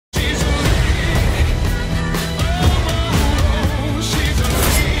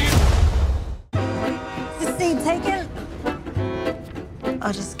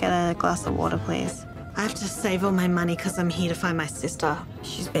a glass of water, please. I have to save all my money because I'm here to find my sister.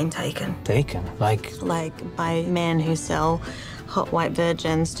 She's been taken. Taken? Like by men who sell hot white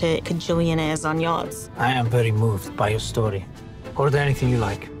virgins to cajillionaires on yachts. I am very moved by your story. Order anything you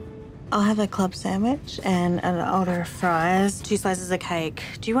like. I'll have a club sandwich and an order of fries, 2 slices of cake.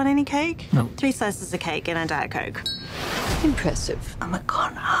 Do you want any cake? No. 3 slices of cake and a Diet Coke. Impressive. I'm a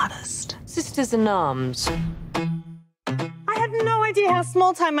con artist. Sisters in arms. I had no idea how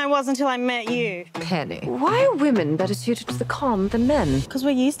small time I was until I met you. Penny, why are women better suited to the calm than men? Because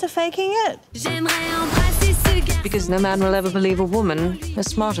we're used to faking it. Because no man will ever believe a woman is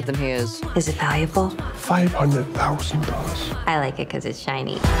smarter than he is. Is it valuable? $500,000. I like it because it's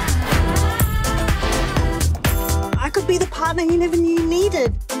shiny. I could be the partner you never knew you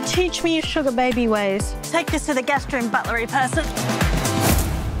needed. Teach me your sugar baby ways. Take this to the guest room, butlery person.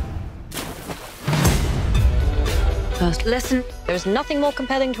 First lesson, there is nothing more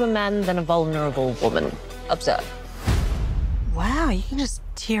compelling to a man than a vulnerable woman. Observe. Wow, you can just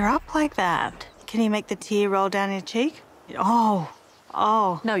tear up like that. Can you make the tear roll down your cheek? Oh.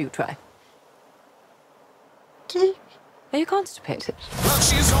 Now you try. Are you constipated? Well,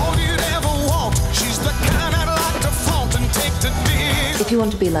 she's all you'd ever want. She's the kind I'd like to flaunt and take to dinner. If you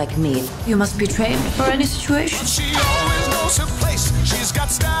want to be like me, you must be trained for any situation. But she always knows her place. She's got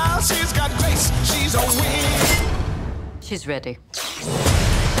style, she's got grace. She's a win. She's ready.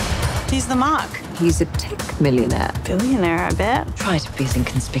 He's the mark. He's a tech millionaire. Billionaire, I bet. Try to be as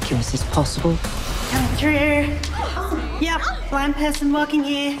inconspicuous as possible. Come through. Yep, blind person walking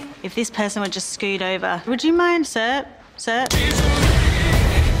here. If this person would just scoot over. Would you mind, sir? Sir?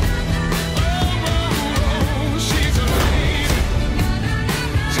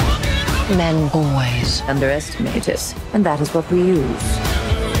 Men always underestimate us, and that is what we use.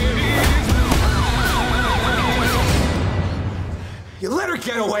 You let her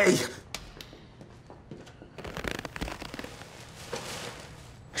get away!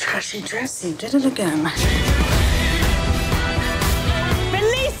 Trashy dressy, did it again.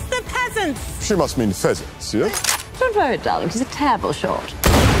 Release the peasants! She must mean pheasants, yeah? Don't worry, darling, she's a terrible short.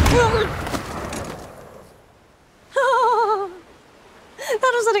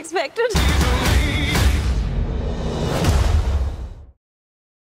 That was unexpected.